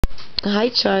Hi,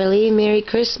 Charlie. Merry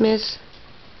Christmas.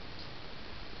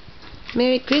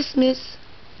 Merry Christmas.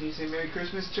 Can you say Merry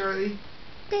Christmas, Charlie?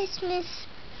 Christmas.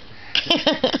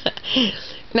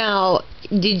 Now,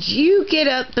 did you get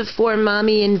up before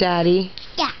Mommy and Daddy?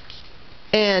 Yeah.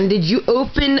 And did you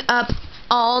open up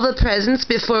all the presents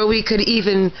before we could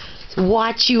even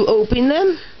watch you open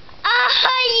them?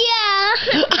 Yeah.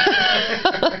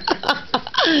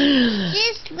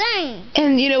 Just one.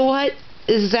 And you know what?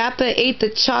 Zappa ate the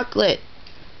chocolate.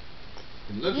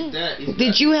 And look at that.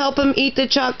 Did you help him eat the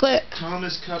chocolate?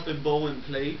 Thomas cup and bowl and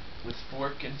plate with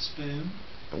fork and spoon.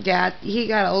 Yeah, he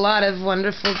got a lot of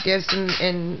wonderful gifts,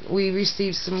 and we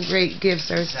received some great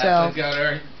gifts ourselves.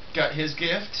 Zappa got his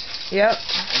gift. Yep.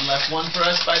 And left one for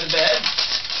us by the bed.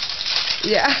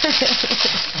 Yeah.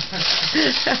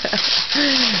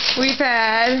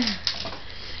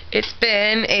 It's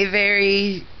been a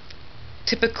very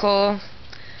typical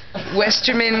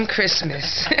Westerman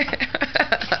Christmas.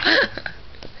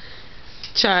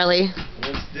 Charlie.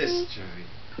 What's this, Charlie?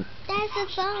 That's a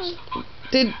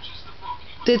phone.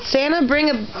 Did Santa bring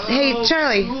a... Hey,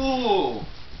 Charlie. Cool.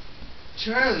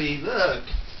 Charlie, look.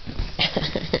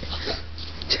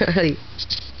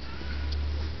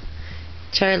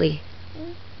 Charlie.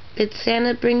 Did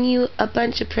Santa bring you a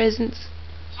bunch of presents?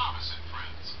 Thomas and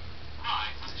Friends.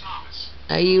 Ride with Thomas.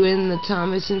 Are you in the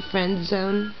Thomas and Friends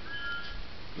zone?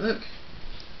 Look.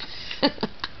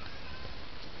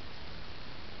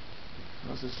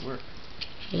 How's this work?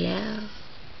 Yeah.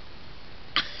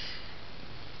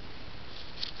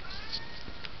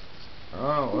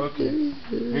 Oh, okay.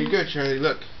 Here you go, Charlie.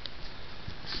 Look.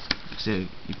 So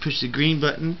you push the green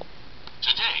button.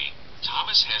 Today,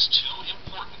 Thomas has two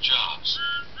important jobs.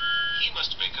 He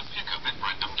must make a pickup at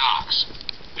Brenham Docks,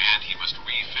 and he must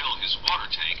refill his water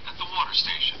tank at the water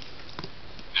station.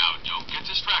 Now, don't get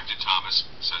distracted, Thomas,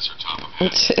 says her top of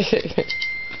head.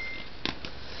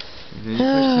 And then you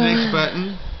push the next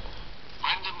button.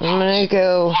 I'm gonna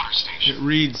go. Water station. It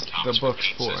reads the Thomas books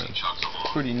McQueen for says him. he chugs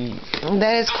along. Pretty neat.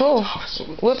 That is cool.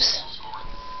 Whoops.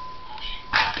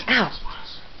 Ow.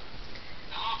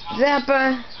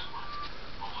 Zappa.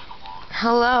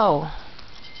 Hello.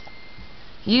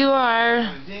 You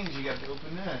are Dings, you got to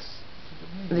open this.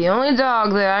 the only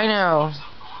dog that I know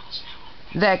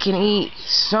that can eat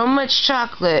so much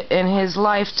chocolate in his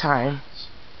lifetime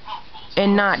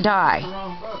and not die.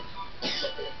 Wrong book.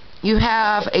 You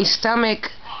have a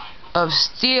stomach of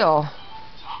steel.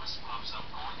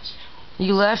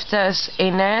 You left us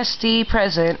a nasty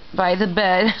present by the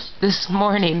bed this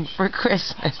morning for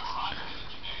Christmas.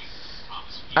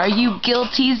 Are you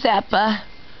guilty, Zappa?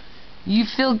 You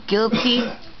feel guilty?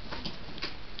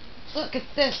 Look at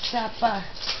this, Zappa.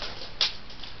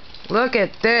 Look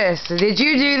at this. Did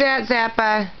you do that,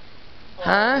 Zappa?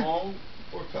 Huh? Oh,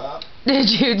 poor cop. Did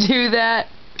you do that?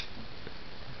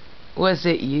 Was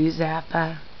it you,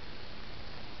 Zappa?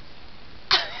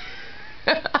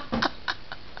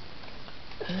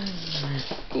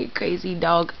 You crazy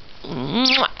dog.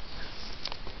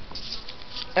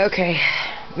 Okay.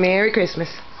 Merry Christmas.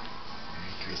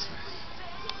 Merry Christmas.